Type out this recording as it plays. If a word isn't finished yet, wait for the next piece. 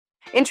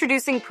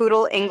Introducing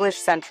Poodle English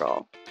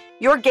Central,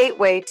 your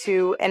gateway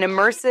to an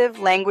immersive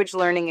language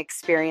learning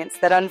experience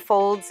that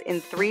unfolds in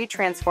 3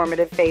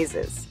 transformative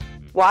phases: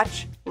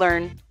 watch,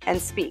 learn,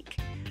 and speak.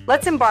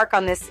 Let's embark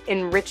on this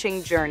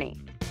enriching journey.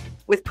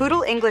 With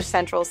Poodle English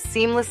Central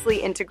seamlessly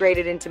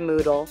integrated into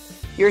Moodle,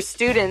 your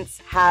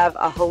students have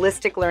a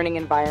holistic learning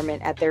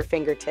environment at their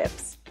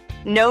fingertips.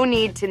 No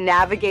need to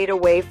navigate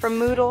away from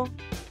Moodle.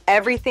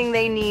 Everything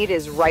they need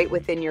is right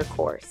within your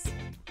course.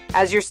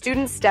 As your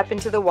students step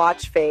into the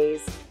watch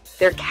phase,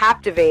 they're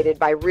captivated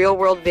by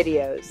real-world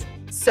videos,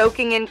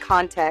 soaking in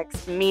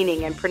context,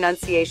 meaning, and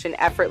pronunciation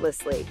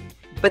effortlessly.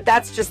 But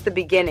that's just the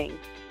beginning.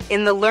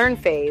 In the learn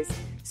phase,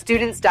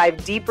 students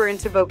dive deeper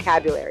into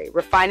vocabulary,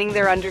 refining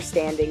their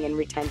understanding and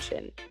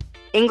retention.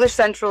 English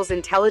Central's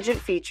intelligent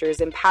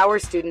features empower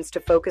students to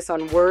focus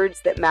on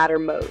words that matter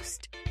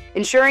most,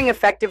 ensuring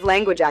effective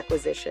language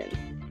acquisition.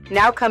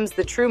 Now comes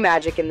the true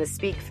magic in the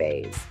speak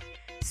phase.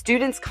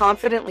 Students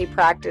confidently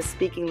practice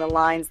speaking the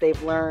lines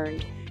they've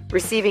learned,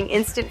 receiving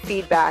instant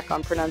feedback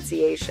on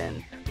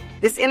pronunciation.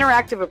 This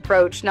interactive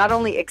approach not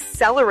only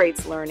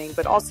accelerates learning,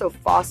 but also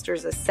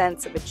fosters a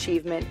sense of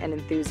achievement and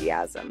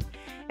enthusiasm.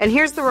 And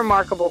here's the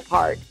remarkable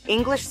part: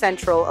 English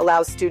Central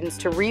allows students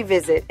to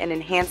revisit and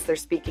enhance their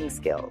speaking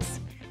skills.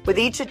 With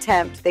each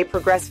attempt, they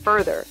progress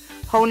further,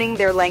 honing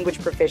their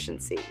language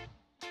proficiency.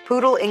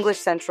 Poodle English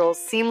Central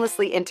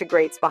seamlessly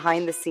integrates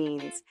behind the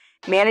scenes,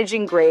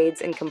 managing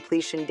grades and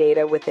completion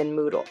data within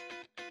Moodle,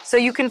 so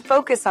you can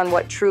focus on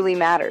what truly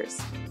matters,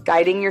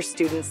 guiding your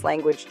students'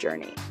 language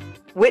journey.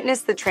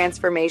 Witness the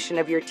transformation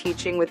of your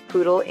teaching with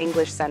Poodle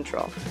English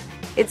Central.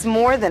 It's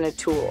more than a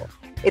tool.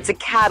 It's a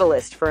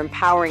catalyst for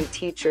empowering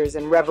teachers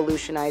and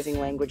revolutionizing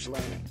language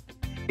learning.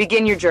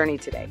 Begin your journey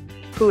today.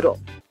 Poodle,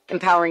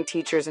 empowering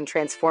teachers and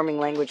transforming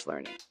language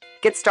learning.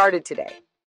 Get started today.